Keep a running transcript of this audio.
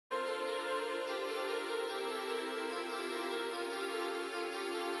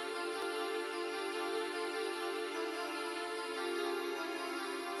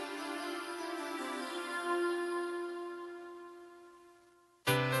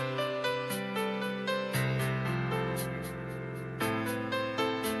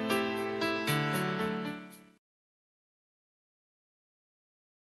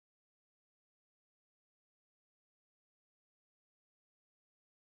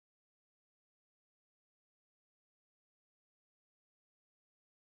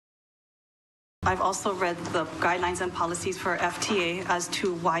I've also read the guidelines and policies for FTA as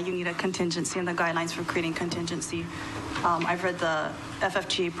to why you need a contingency and the guidelines for creating contingency. I've read the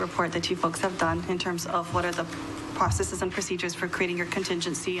FFG report that you folks have done in terms of what are the processes and procedures for creating your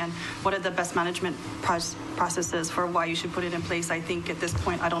contingency and what are the best management processes for why you should put it in place. I think at this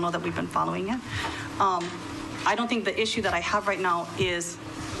point, I don't know that we've been following it. I don't think the issue that I have right now is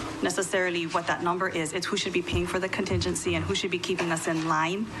necessarily what that number is. It's who should be paying for the contingency and who should be keeping us in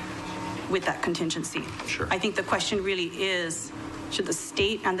line with that contingency. Sure. I think the question really is, should the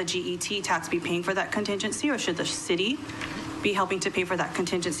state and the GET tax be paying for that contingency, or should the city be helping to pay for that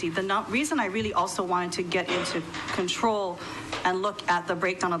contingency? The reason I really also wanted to get into control and look at the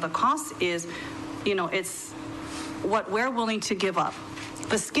breakdown of the costs is, it's what we're willing to give up.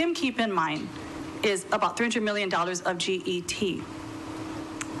 The SCIM, keep in mind, is about $300 million of GET,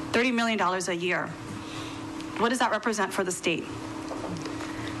 $30 million a year. What does that represent for the state?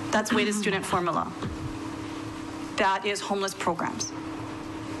 That's weighted student formula. That is homeless programs.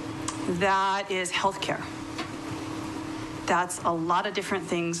 That is healthcare. That's a lot of different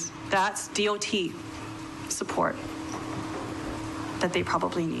things. That's DOT support that they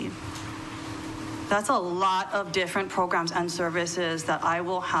probably need. That's a lot of different programs and services that I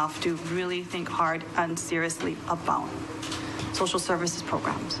will have to really think hard and seriously about. Social services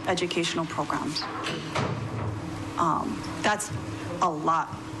programs, educational programs. That's a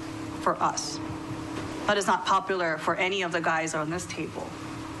lot for us. That is not popular for any of the guys on this table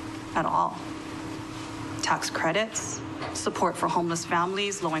at all. Tax credits, support for homeless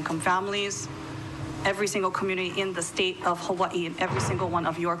families, low-income families, every single community in the state of Hawaii and every single one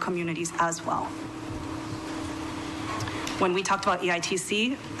of your communities as well. When we talked about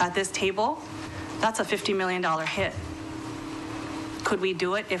EITC at this table, that's a $50 million hit. Could we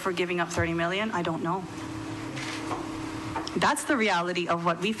do it if we're giving up $30 million? I don't know. That's the reality of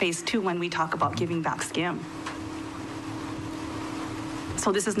what we face too when we talk about giving back SCIM.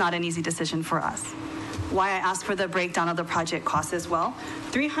 So this is not an easy decision for us. Why I asked for the breakdown of the project costs as well.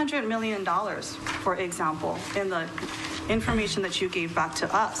 $300 million, for example, in the information that you gave back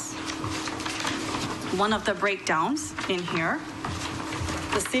to us. One of the breakdowns in here,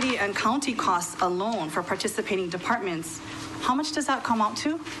 the city and county costs alone for participating departments, how much does that come out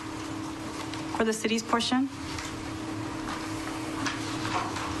to for the city's portion?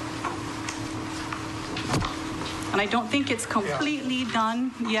 And I don't think it's completely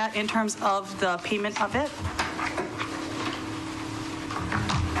done yet in terms of the payment of it.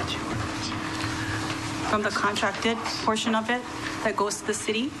 From the contracted portion of it that goes to the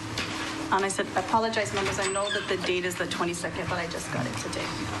city. And I said, I apologize, members, I know that the date is the 22nd, but I just got it today.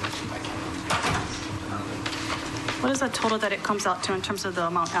 What is the total that it comes out to in terms of the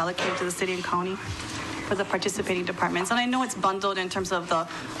amount allocated to the city and county for the participating departments? And I know it's bundled in terms of the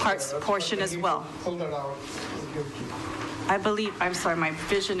HART's portion as well. I believe, I'm sorry, my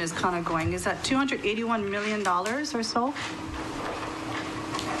vision is kind of going. Is that $281 million or so?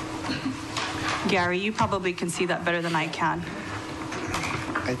 Gary, you probably can see that better than I can.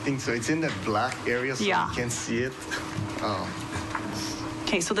 I think so. It's in that black area, so yeah. You can see it.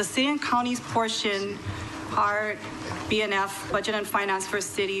 Okay, so the city and county's portion, HART, BNF, Budget and Finance for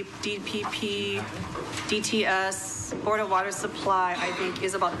City, DPP, DTS, Board of Water Supply, I think,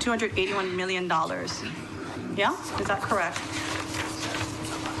 is about $281 million. Yeah? Is that correct?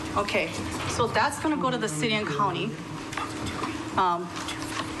 Okay, so that's going to go to the city and county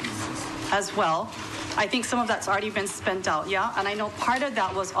as well. I think some of that's already been spent out, yeah? And I know part of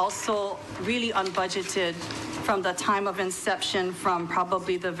that was also really unbudgeted from the time of inception, from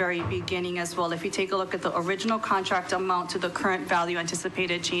probably the very beginning as well. If you take a look at the original contract amount to the current value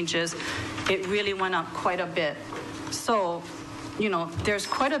anticipated changes, it really went up quite a bit. So, there's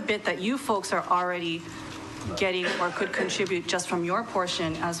quite a bit that you folks are already getting or could contribute just from your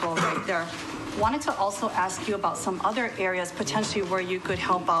portion as well right there. Wanted to also ask you about some other areas potentially where you could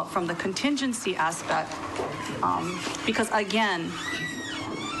help out from the contingency aspect. Because again,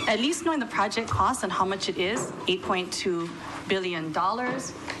 at least knowing the project cost and how much it is, $8.2 billion,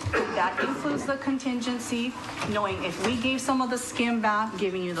 that includes the contingency, knowing if we gave some of the SCIM back,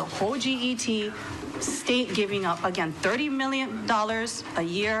 giving you the whole GET, state giving up, again, $30 million a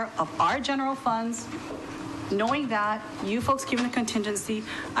year of our general funds, knowing that, you folks giving the contingency.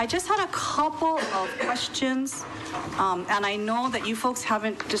 I just had a couple of questions, and I know that you folks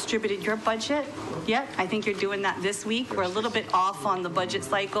haven't distributed your budget yet. I think you're doing that this week. We're a little bit off on the budget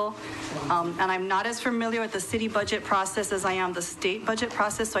cycle, and I'm not as familiar with the city budget process as I am the state budget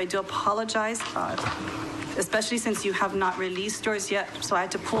process, so I do apologize, especially since you have not released yours yet, so I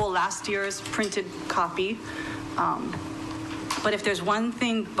had to pull last year's printed copy. But if there's one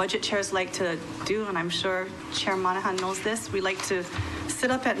thing budget chairs like to do, and I'm sure Chair Monahan knows this, we like to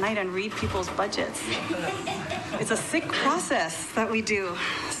sit up at night and read people's budgets. It's a sick process that we do.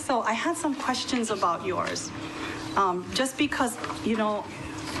 So I had some questions about yours. Just because, you know,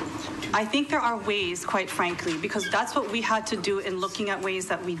 I think there are ways, quite frankly, because that's what we had to do in looking at ways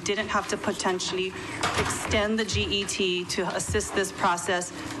that we didn't have to potentially extend the GET to assist this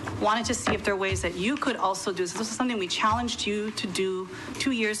process. Wanted to see if there are ways that you could also do. So this is something we challenged you to do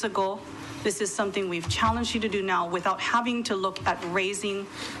 2 years ago. This is something we've challenged you to do now without having to look at raising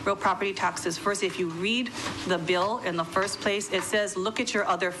real property taxes. First, if you read the bill in the first place, it says look at your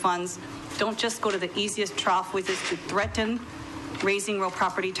other funds. Don't just go to the easiest trough, which is to threaten raising real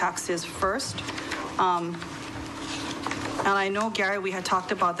property taxes first. And I know, Gary, we had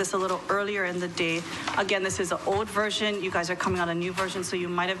talked about this a little earlier in the day. Again, this is an old version. You guys are coming on a new version, so you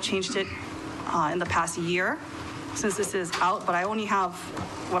might have changed it in the past year since this is out, but I only have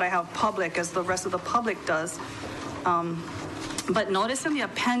what I have public as the rest of the public does. But notice in the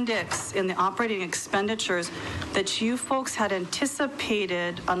appendix, in the operating expenditures, that you folks had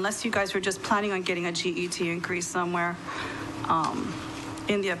anticipated, unless you guys were just planning on getting a GET increase somewhere,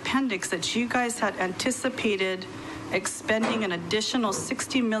 in the appendix that you guys had anticipated expending an additional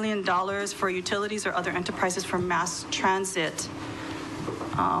 $60 million for utilities or other enterprises for mass transit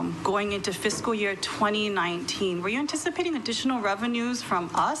going into fiscal year 2019. Were you anticipating additional revenues from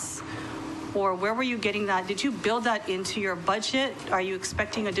us? Or where were you getting that? Did you build that into your budget? Are you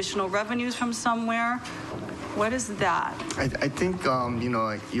expecting additional revenues from somewhere? What is that? I think, you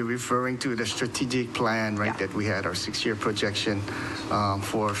know, you're referring to the strategic plan, right, Yeah. that we had, our 6-year projection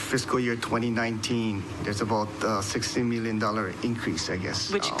for fiscal year 2019. There's about $60 million increase, I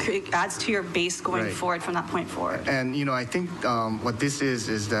guess. Which adds to your base going Right. forward from that point forward. And, you know, I think what this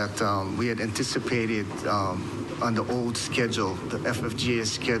is that we had anticipated on the old schedule, the FFGS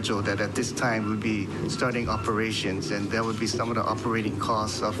schedule, that at this time would be starting operations, and that would be some of the operating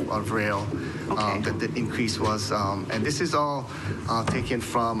costs of rail. Okay. That the increase was, and this is all taken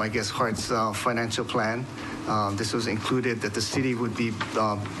from, I guess, HART's financial plan. This was included that the city would be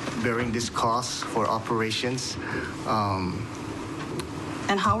bearing this cost for operations.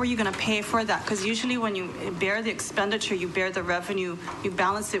 And how are you going to pay for that? Because usually when you bear the expenditure, you bear the revenue, you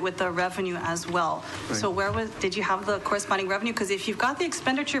balance it with the revenue as well. Right. So did you have the corresponding revenue? Because if you've got the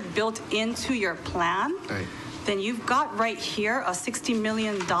expenditure built into your plan, Right. then you've got right here a $60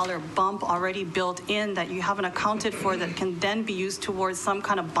 million bump already built in that you haven't accounted for that can then be used towards some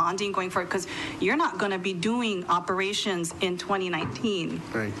kind of bonding going forward, because you're not going to be doing operations in 2019.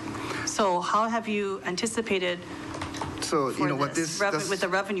 Right. So how have you anticipated So, you for know, what this with the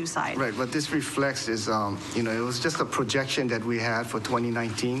revenue side? Right. What this reflects is, you know, it was just a projection that we had for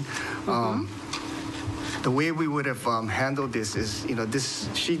 2019. The way we would have handled this is, you know, this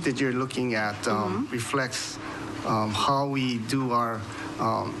sheet that you're looking at reflects how we do our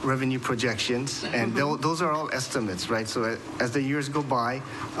revenue projections, and those are all estimates, right? So as the years go by,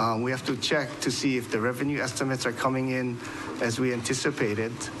 we have to check to see if the revenue estimates are coming in as we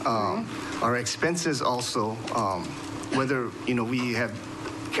anticipated. Our expenses also, whether, you know, we have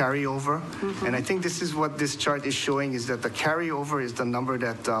carryover, and I think this is what this chart is showing, is that the carryover is the number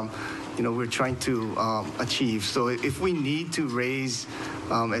that you know, we're trying to achieve. So if we need to raise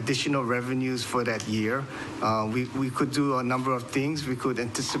additional revenues for that year, we could do a number of things. We could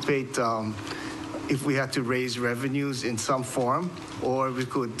anticipate if we had to raise revenues in some form, or we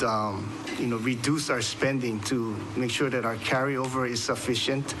could you know, reduce our spending to make sure that our carryover is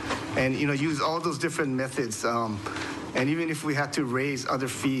sufficient, and, you know, use all those different methods. And even if we had to raise other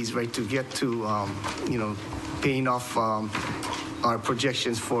fees, right, to get to you know, paying off our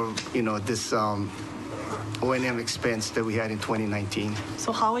projections for, you know, this O&M expense that we had in 2019.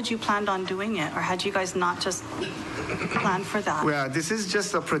 So how would you plan on doing it? Or had you guys not just planned for that? Well, this is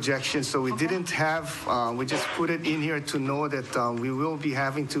just a projection, so we didn't have, we just put it in here to know that we will be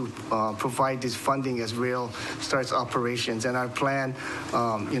having to provide this funding as rail starts operations. And our plan,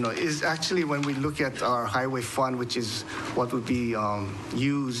 you know, is actually, when we look at our highway fund, which is what would be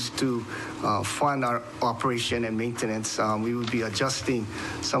used to fund our operation and maintenance, we would be adjusting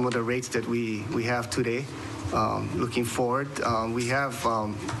some of the rates that we have today. Looking forward, we have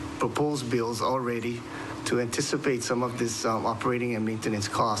proposed bills already to anticipate some of this operating and maintenance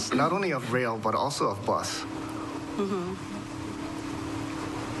costs, not only of rail, but also of bus.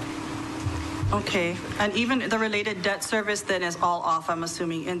 Okay. And even the related debt service then is all off, I'm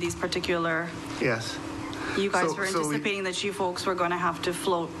assuming, in these particular... Yes. You guys So- were so we- anticipating that you folks were going to have to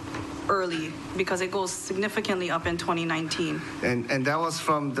float early because it goes significantly up in 2019. And that was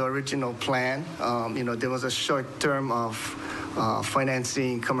from the original plan. You know, there was a short term of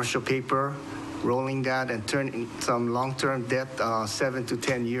financing commercial paper, rolling that and turning some long-term debt, 7 to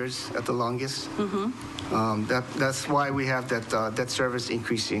 10 years at the longest. That's why we have that debt service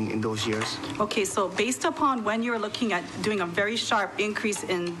increasing in those years. Okay, so based upon when you were looking at doing a very sharp increase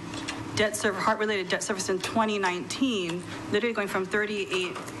in heart-related debt service in 2019, literally going from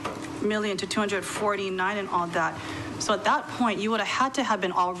 38 million to 249 and all that. So at that point, you would have had to have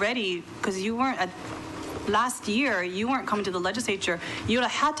been already, because you weren't at last year, you weren't coming to the legislature, you would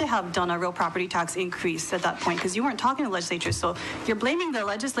have had to have done a real property tax increase at that point because you weren't talking to the legislature. So you're blaming the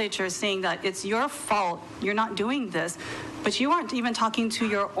legislature, saying that it's your fault, you're not doing this, but you weren't even talking to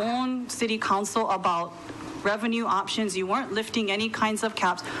your own city council about revenue options. You weren't lifting any kinds of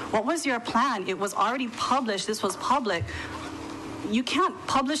caps. What was your plan? It was already published. This was public. You can't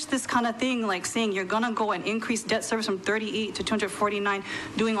publish this kind of thing like saying you're going to go and increase debt service from 38 to 249,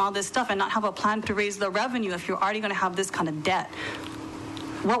 doing all this stuff and not have a plan to raise the revenue if you're already going to have this kind of debt.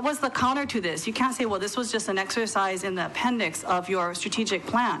 What was the counter to this? You can't say, well, this was just an exercise in the appendix of your strategic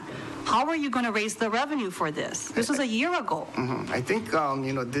plan. How are you going to raise the revenue for this? This was a year ago. I think,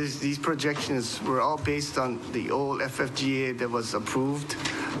 these projections were all based on the old FFGA that was approved.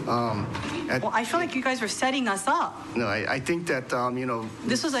 Well, I feel like you guys were setting us up. No, I think that,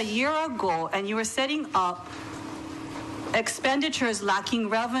 This was a year ago, and you were setting up expenditures lacking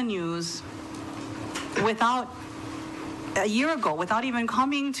revenues a year ago, without even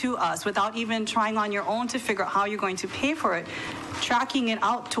coming to us, without even trying on your own to figure out how you're going to pay for it, tracking it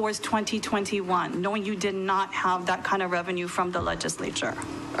out towards 2021, knowing you did not have that kind of revenue from the legislature.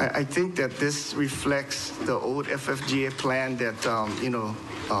 I think that this reflects the old FFGA plan that,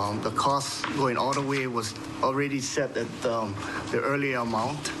 the cost going all the way was already set at the earlier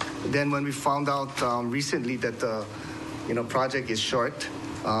amount. Then when we found out recently that the project is short,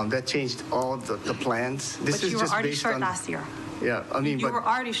 that changed all the plans. But you were already short last year. Yeah, I mean, you were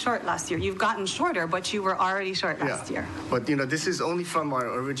already short last year. You've gotten shorter, but you were already short last year. But this is only from our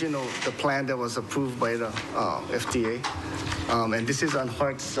original, the plan that was approved by the FDA, and this is on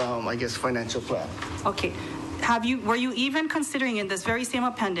HART's, financial plan. Okay. Were you even considering in this very same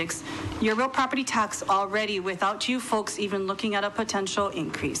appendix your real property tax already, without you folks even looking at a potential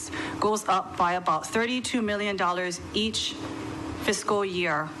increase, goes up by about $32 million each fiscal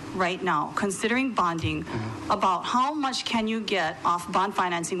year right now, considering bonding? About how much can you get off bond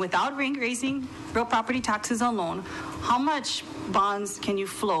financing without raising real property taxes alone? How much bonds can you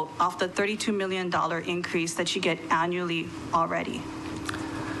float off the $32 million increase that you get annually already?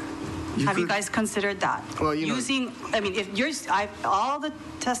 Have you guys considered that? Well, all the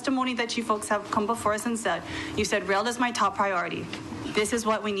testimony that you folks have come before us and said, you said rail is my top priority. This is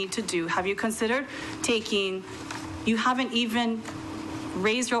what we need to do. Have you considered you haven't even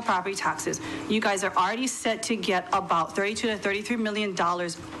raised real property taxes. You guys are already set to get about $32 to $33 million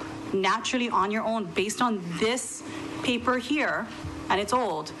naturally on your own based on this paper here, and it's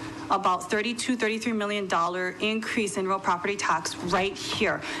old, about $33 million increase in real property tax right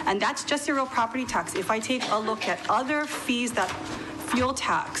here. And that's just your real property tax. If I take a look at other fees, that fuel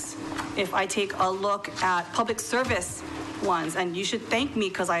tax, if I take a look at public service ones, and you should thank me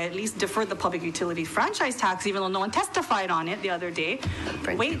because I at least deferred the public utility franchise tax, even though no one testified on it the other day.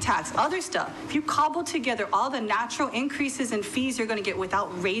 Weight tax, other stuff. If you cobble together all the natural increases in fees you're going to get without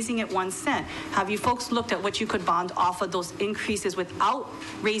raising it 1 cent, have you folks looked at what you could bond off of those increases without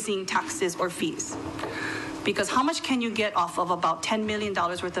raising taxes or fees? Because how much can you get off of about $10 million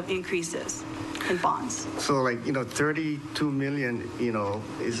worth of increases in bonds? So 32 million,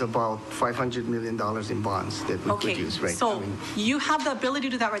 is about $500 million in bonds that we could use, right? So you have the ability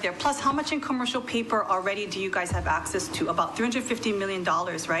to do that right there. Plus, how much in commercial paper already do you guys have access to? About $350 million,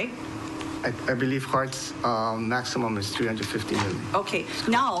 right? I believe HART's maximum is $350 million. Okay.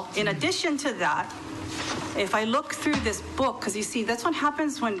 Now, in addition to that, if I look through this book, because you see, that's what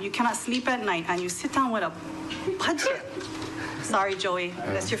happens when you cannot sleep at night and you sit down with a budget. Sorry, Joey.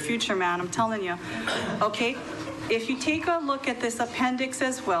 That's your future, man. I'm telling you. Okay. If you take a look at this appendix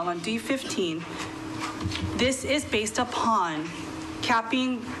as well on D15, this is based upon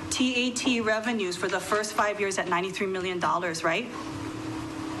capping TAT revenues for the first 5 years at $93 million, right?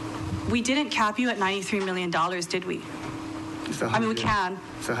 We didn't cap you at $93 million, did we? I mean, we can.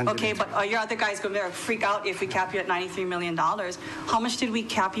 Okay, but your other guys going to freak out if we cap you at $93 million. How much did we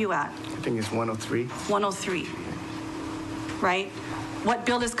cap you at? I think it's 103. 103. Right? What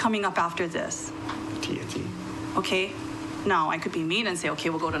bill is coming up after this? TAT. Okay. Now, I could be mean and say, okay,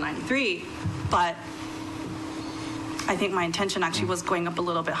 we'll go to 93, but I think my intention actually was going up a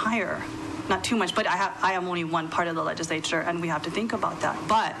little bit higher. Not too much, but I am only one part of the legislature, and we have to think about that.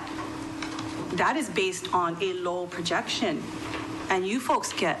 But that is based on a low projection. And you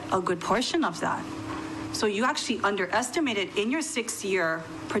folks get a good portion of that. So you actually underestimated in your 6-year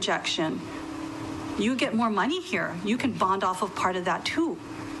projection. You get more money here. You can bond off of part of that too.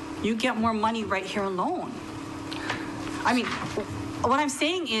 You get more money right here alone. I mean, what I'm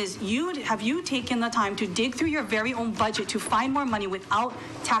saying is, have you taken the time to dig through your very own budget to find more money without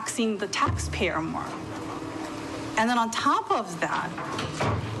taxing the taxpayer more? And then on top of that,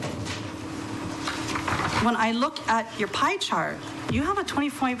 when I look at your pie chart, you have a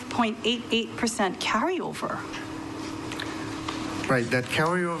 24.88% carryover. Right, that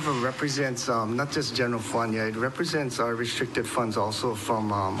carryover represents not just general fund, it represents our restricted funds also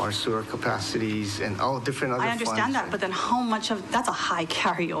from our sewer capacities and all different other funds. I understand that, but then how much of that's a high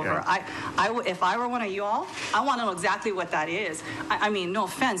carryover? Yeah. If I were one of you all, I want to know exactly what that is. I mean, no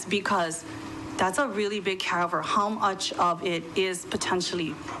offense, because that's a really big carryover. How much of it is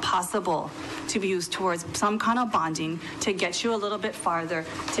potentially possible to be used towards some kind of bonding to get you a little bit farther,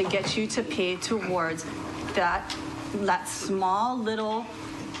 to get you to pay towards that small little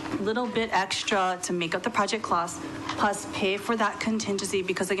bit extra to make up the project cost, plus pay for that contingency?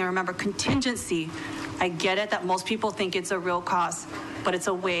 Because again, remember, contingency, I get it that most people think it's a real cost, but it's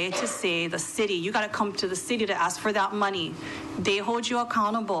a way to say the city, you got to come to the city to ask for that money. They hold you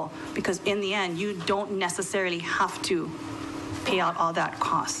accountable because in the end, you don't necessarily have to pay out all that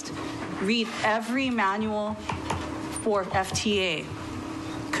cost. Read every manual for FTA.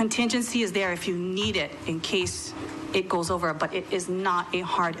 Contingency is there if you need it in case it goes over, but it is not a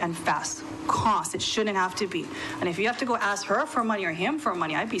hard and fast cost. It shouldn't have to be. And if you have to go ask her for money or him for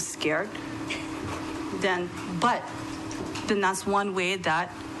money, I'd be scared. Then that's one way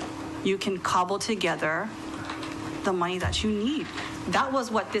that you can cobble together the money that you need. That was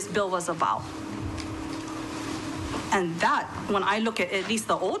what this bill was about. And that, when I look at least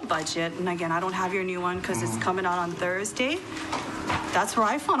the old budget, and again, I don't have your new one because it's coming out on Thursday, that's where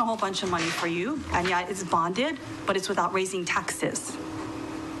I found a whole bunch of money for you. And yeah, it's bonded, but it's without raising taxes.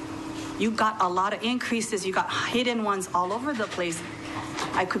 You got a lot of increases. You got hidden ones all over the place.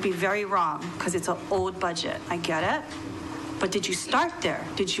 I could be very wrong because it's an old budget. I get it. But did you start there?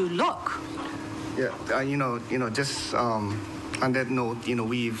 Did you look? Yeah, just on that note,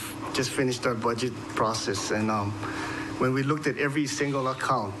 we've just finished our budget process. And when we looked at every single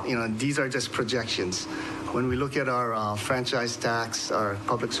account, these are just projections. When we look at our franchise tax, our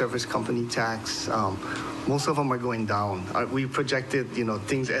public service company tax, most of them are going down. We projected,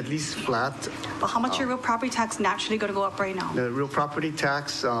 things at least flat. But how much your real property tax naturally going to go up right now? The real property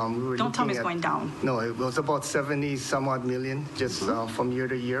tax, we were Don't tell me it's going down. No, it was about 70 some odd million just from year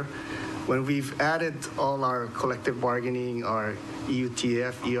to year. When we've added all our collective bargaining, our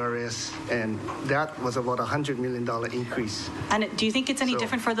EUTF, ERS, and that was about $100 million increase. And do you think it's any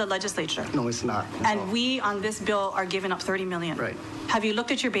different for the legislature? No, it's not. And we, on this bill, are giving up $30 million. Right. Have you looked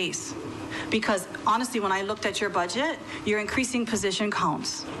at your base? Because honestly, when I looked at your budget, you're increasing position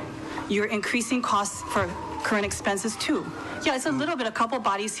counts. You're increasing costs for current expenses too. Yeah, it's a little bit, a couple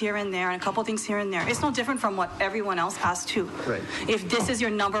bodies here and there, and a couple things here and there. It's no different from what everyone else has too. Right. If this is your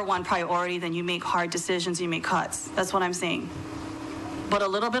number one priority, then you make hard decisions, you make cuts. That's what I'm saying. But a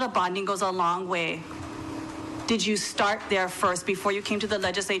little bit of bonding goes a long way. Did you start there first before you came to the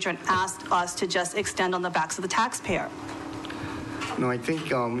legislature and asked us to just extend on the backs of the taxpayer? No, I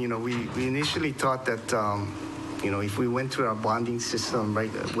think, we initially thought that, if we went through our bonding system, right,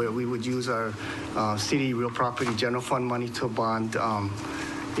 where we would use our city real property general fund money to bond,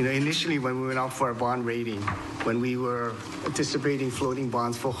 initially when we went out for our bond rating, when we were anticipating floating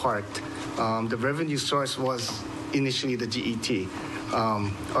bonds for HART, the revenue source was initially the GET.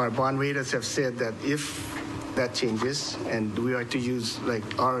 Our bond raters have said that if that changes and we are to use like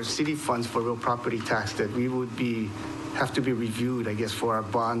our city funds for real property tax, that we would have to be reviewed, I guess, for our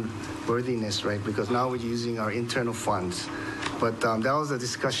bond worthiness, right? Because now we're using our internal funds. But that was a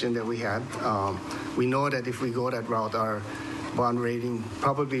discussion that we had. We know that if we go that route, our bond rating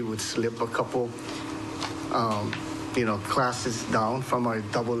probably would slip a couple, classes down from our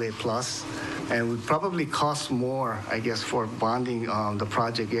AA plus, and would probably cost more, I guess, for bonding the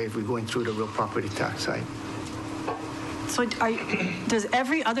project if we're going through the real property tax side. So does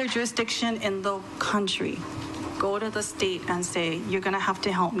every other jurisdiction in the country go to the state and say, you're going to have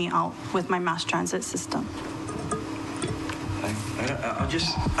to help me out with my mass transit system?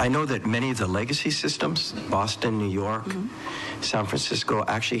 I know that many of the legacy systems, Boston, New York, San Francisco,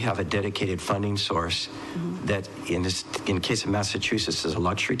 actually have a dedicated funding source that, in case of Massachusetts, is a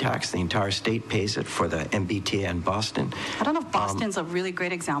luxury tax. The entire state pays it for the MBTA in Boston. I don't know if Boston's a really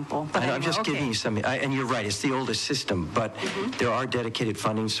great example. But I'm just giving you some, and you're right, it's the oldest system, but there are dedicated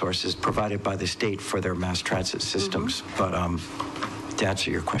funding sources provided by the state for their mass transit systems. But to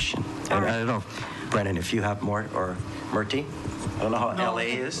answer your question, and I don't know, Brennan, if you have more, or Murti, I don't know how LA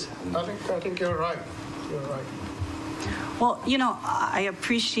is. I think you're right. You're right. Well, you know, I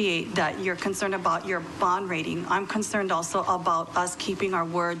appreciate that you're concerned about your bond rating. I'm concerned also about us keeping our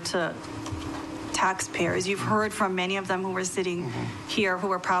word to taxpayers. You've heard from many of them who were sitting here, who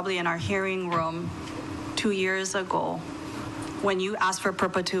were probably in our hearing room 2 years ago. When you asked for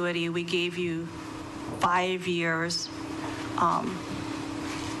perpetuity, we gave you 5 years.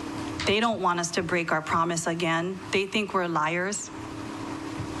 They don't want us to break our promise again. They think we're liars.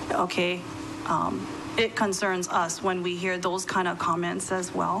 Okay. It concerns us when we hear those kind of comments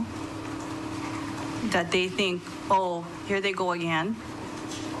as well, that they think, oh, here they go again.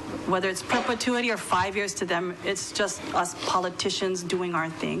 Whether it's perpetuity or 5 years to them, it's just us politicians doing our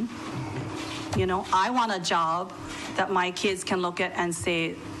thing. You know, I want a job that my kids can look at and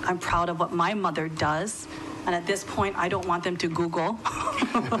say, I'm proud of what my mother does. And at this point, I don't want them to Google.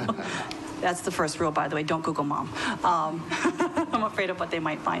 That's the first rule, by the way, don't Google mom. I'm afraid of what they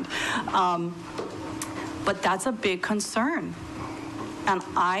might find. But that's a big concern. And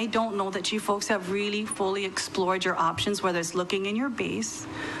I don't know that you folks have really fully explored your options, whether it's looking in your base,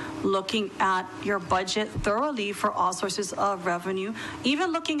 looking at your budget thoroughly for all sources of revenue,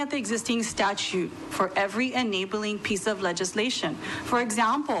 even looking at the existing statute for every enabling piece of legislation. For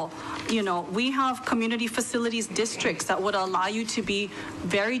example, you know, we have community facilities districts that would allow you to be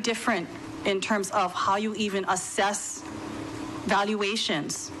very different in terms of how you even assess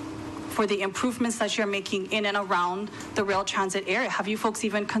valuations for the improvements that you're making in and around the rail transit area. Have you folks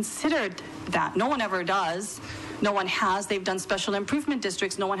even considered that? No one ever does. No one has. They've done special improvement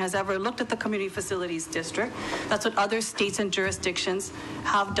districts. No one has ever looked at the community facilities district. That's what other states and jurisdictions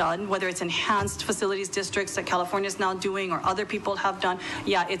have done, whether it's enhanced facilities districts that California is now doing or other people have done.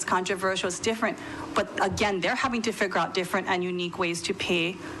 Yeah, it's controversial. It's different. But again, they're having to figure out different and unique ways to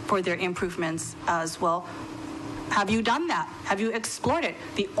pay for their improvements as well. Have you done that? Have you explored it?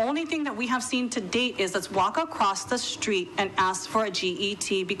 The only thing that we have seen to date is let's walk across the street and ask for a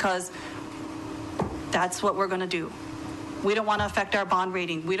GET because that's what we're going to do. We don't want to affect our bond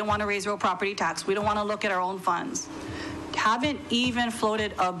rating. We don't want to raise real property tax. We don't want to look at our own funds. Haven't even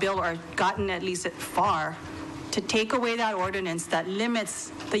floated a bill or gotten at least far to take away that ordinance that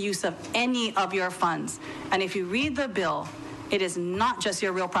limits the use of any of your funds. And if you read the bill, it is not just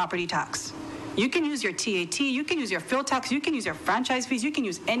your real property tax. You can use your TAT, you can use your field tax, you can use your franchise fees, you can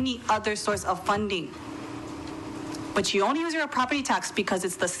use any other source of funding. But you only use your property tax because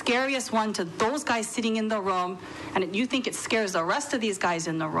it's the scariest one to those guys sitting in the room, and you think it scares the rest of these guys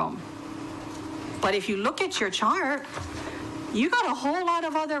in the room. But if you look at your chart, you got a whole lot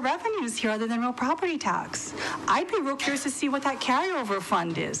of other revenues here other than real property tax. I'd be real curious to see what that carryover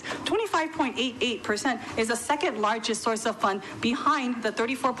fund is. 25.88% is the second largest source of fund behind the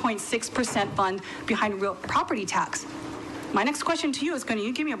 34.6% fund behind real property tax. My next question to you is, can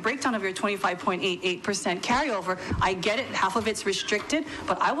you give me a breakdown of your 25.88% carryover? I get it, half of it's restricted,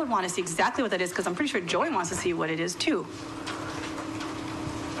 but I would want to see exactly what that is because I'm pretty sure Joey wants to see what it is too.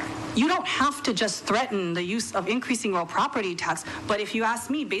 You don't have to just threaten the use of increasing real property tax, but if you ask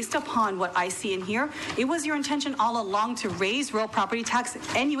me, based upon what I see in here, it was your intention all along to raise real property tax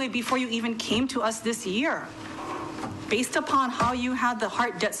anyway before you even came to us this year. Based upon how you had the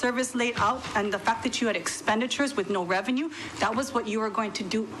HART debt service laid out and the fact that you had expenditures with no revenue, that was what you were going to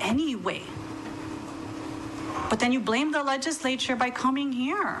do anyway. But then you blame the legislature by coming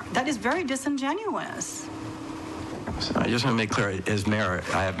here. That is very disingenuous. So I just want to make clear, as mayor,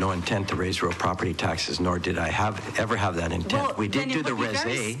 I have no intent to raise real property taxes, nor did I ever have that intent. Well, we did do the Res A. It's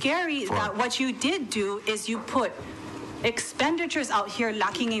very scary that what you did do is you put expenditures out here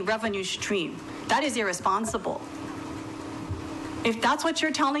lacking a revenue stream. That is irresponsible. If that's what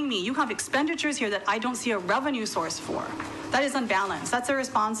you're telling me, you have expenditures here that I don't see a revenue source for. That is unbalanced. That's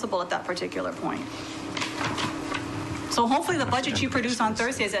irresponsible at that particular point. So hopefully the budget you produce on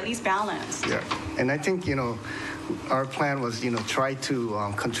Thursday is at least balanced. Yeah, and I think, you know, our plan was, you know, try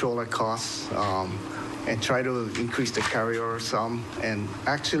to control our costs and try to increase the carryover some and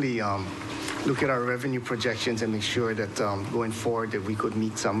actually look at our revenue projections and make sure that going forward that we could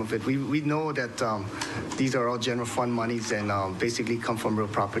meet some of it. We know that these are all general fund monies and basically come from real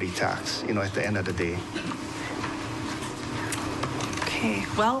property tax, you know, at the end of the day. Okay,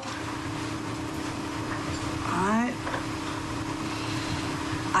 well,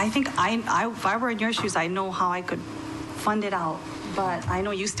 I think if I were in your shoes, I know how I could fund it out, but I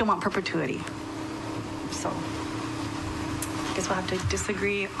know you still want perpetuity. So I guess we'll have to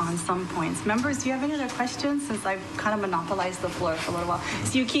disagree on some points. Members, do you have any other questions, since I've kind of monopolized the floor for a little while?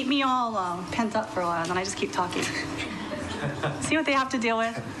 So you keep me all pent up for a while, and then I just keep talking. See what they have to deal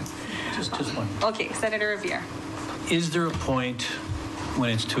with? Just one. Okay, Senator Revere. Is there a point when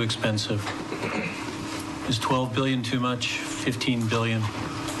it's too expensive? Is 12 billion too much? 15 billion?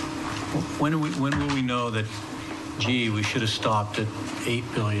 When will we know that, gee, we should have stopped at 8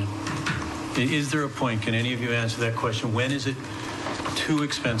 billion? Is there a point? Can any of you answer that question? When is it too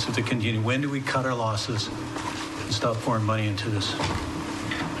expensive to continue? When do we cut our losses and stop pouring money into this?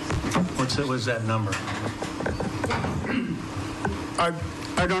 What's that number?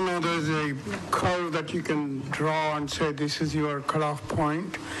 I don't know there's a curve that you can draw and say this is your cutoff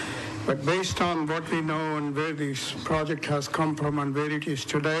point, but based on what we know and where this project has come from and where it is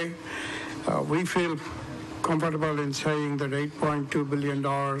today, we feel comfortable in saying that $8.2 billion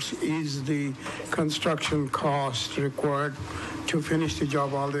is the construction cost required to finish the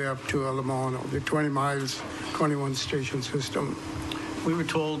job all the way up to Alamoana, the 20 miles, 21 station system. We were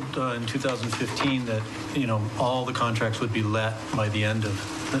told in 2015 that, all the contracts would be let by the end of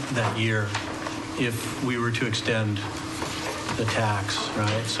that year if we were to extend the tax,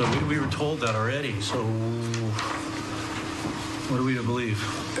 right? So we were told that already. So what are we to believe?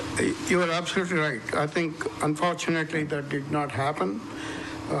 You are absolutely right. I think, unfortunately, that did not happen.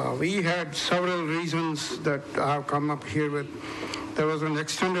 We had several reasons that I have come up here with. There was an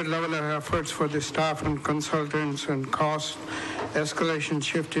extended level of efforts for the staff and consultants and cost escalation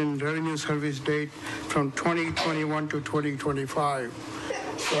shift in revenue service date from 2021 to 2025.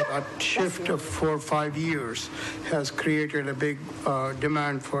 So that shift of 4 or 5 years has created a big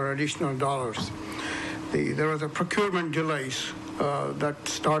demand for additional dollars. There was a procurement delays that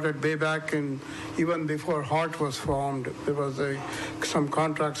started way back in, even before HART was formed. There was some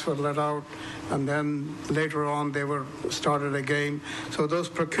contracts were let out, and then later on they were started again. So those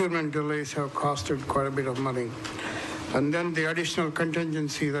procurement delays have costed quite a bit of money. And then the additional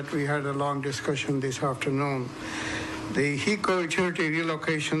contingency that we had a long discussion this afternoon. The HECO utility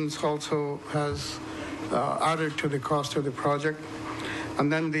relocations also has added to the cost of the project.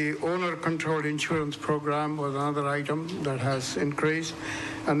 And then the owner-controlled insurance program was another item that has increased.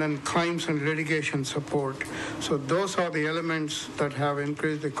 And then claims and litigation support. So those are the elements that have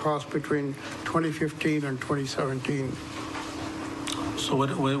increased the cost between 2015 and 2017. So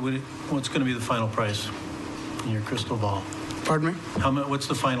what's going to be the final price in your crystal ball? Pardon me? What's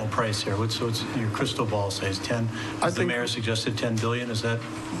the final price here? What's your crystal ball says? 10? As the mayor suggested, 10 billion. Is that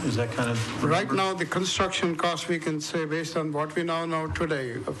kind of right now the construction cost? We can say based on what we now know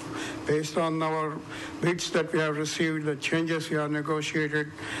today, based on our bids that we have received, the changes we have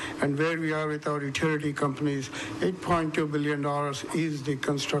negotiated, and where we are with our utility companies, $8.2 billion is the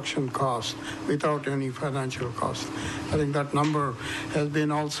construction cost without any financial cost. I think that number has been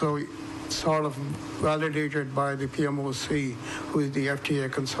also sort of validated by the PMOC, who is the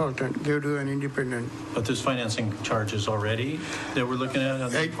FTA consultant. They do an independent. But there's financing charges already that we're looking at on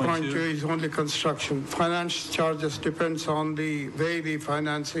 8.2 is only construction. Finance charges depends on the way the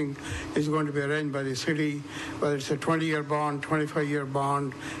financing is going to be arranged by the city, whether it's a 20-year bond, 25-year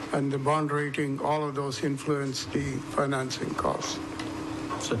bond, and the bond rating. All of those influence the financing costs.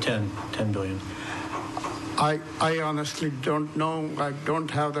 So 10 billion. I honestly don't know. I don't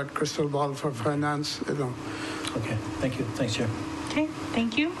have that crystal ball for finance. Okay, thank you. Thanks, Chair. Okay,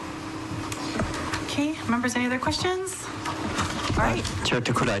 thank you. Okay, members, any other questions? All right. Chair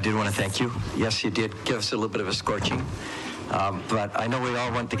Tokuda, I did want to thank you. Yes, you did give us a little bit of a scorching, but I know we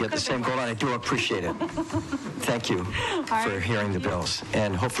all want to get the same goal, and I do appreciate it. Thank you for hearing the bills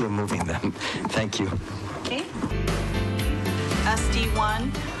and hopefully moving them. Thank you. Okay.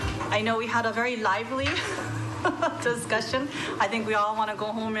 SD1. I know we had a very lively discussion. I think we all want to go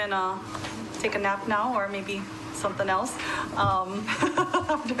home and take a nap now, or maybe something else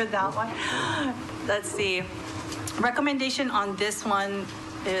after that one. Let's see. Recommendation on this one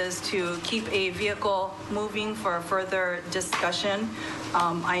is to keep a vehicle moving for further discussion.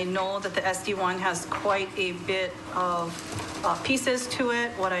 I know that the SD1 has quite a bit of pieces to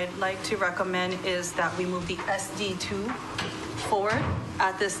it. What I'd like to recommend is that we move the SD2 forward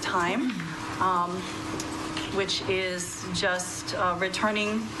at this time, which is just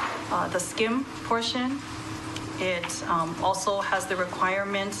returning the skim portion. It also has the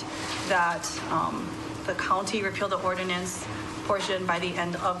requirement that the county repeal the ordinance portion by the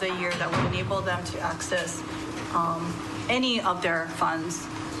end of the year that would enable them to access any of their funds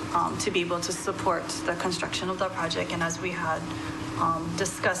to be able to support the construction of the project. And as we had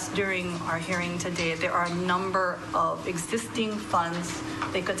discussed during our hearing today, there are a number of existing funds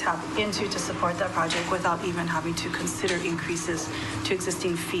they could tap into to support that project without even having to consider increases to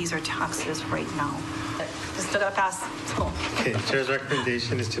existing fees or taxes right now. Just still gotta pass. Cool. Okay, Chair's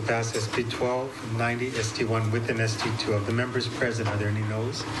recommendation is to pass SB 1290 ST1 with an ST2. Of the members present, are there any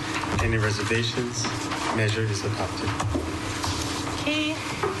noes? Any reservations? Measure is adopted. Okay,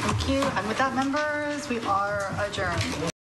 thank you. And with that, members, we are adjourned.